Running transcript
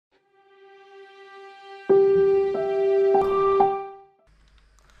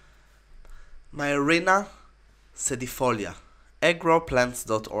Maireana sedifolia,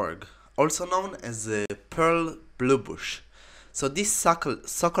 agroplants.org, also known as the pearl bluebush. So this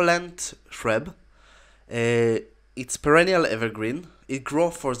succulent shrub, it's perennial evergreen. It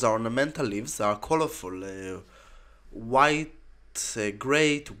grows for the ornamental leaves. They are colorful, white,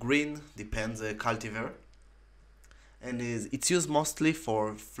 gray to green, depends the cultivar. And it's used mostly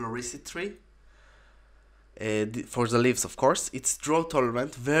for floristry. For the leaves, of course. It's drought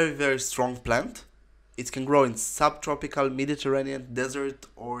tolerant, very strong plant. It can grow in subtropical, Mediterranean, desert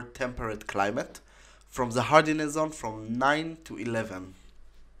or temperate climate, from the hardiness zone from 9 to 11.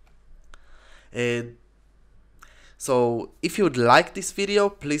 So if you would like this video,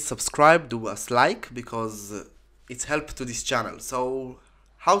 please subscribe, do us like, because it's help to this channel. So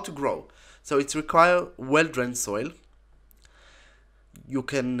how to grow? So it requires well-drained soil. You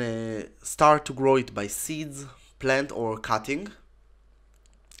can start to grow it by seeds, plant or cutting.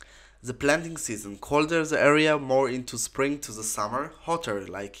 The planting season, colder the area, more into spring to the summer, hotter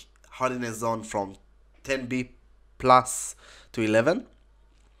like hardiness zone from 10B plus to 11.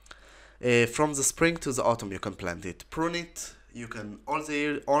 From the spring to the autumn you can plant it. Prune it, you can all the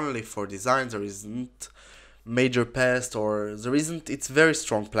year, only for design. There isn't major pest or there isn't, it's very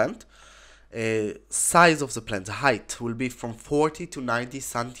strong plant. Size of the plant, the height will be from 40 to 90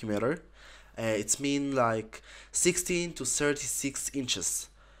 centimeter. It's mean like 16 to 36 inches.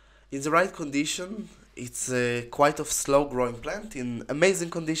 In the right condition, it's quite a slow growing plant. In amazing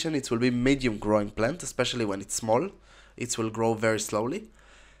condition, it will be medium growing plant, especially when it's small. It will grow very slowly.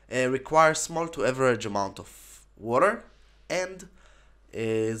 Requires small to average amount of water, and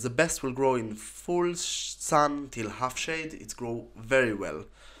the best will grow in full sun till half shade. It grow very well.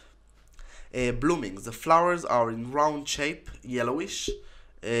 Blooming, the flowers are in round shape, yellowish.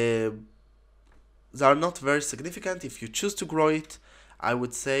 They are not very significant. If you choose to grow it, I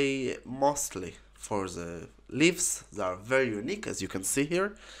would say mostly for the leaves. They are very unique, as you can see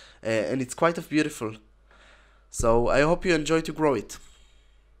here, and it's quite beautiful. So I hope you enjoy to grow it.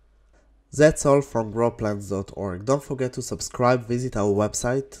 That's all from growplants.org. Don't forget to subscribe, visit our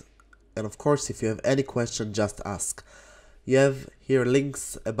website, and of course if you have any question, just ask. You have here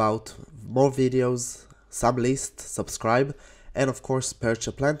links about more videos, some lists, subscribe, and of course purchase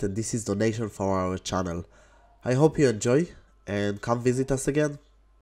a plant, and this is donation for our channel. I hope you enjoy and come visit us again.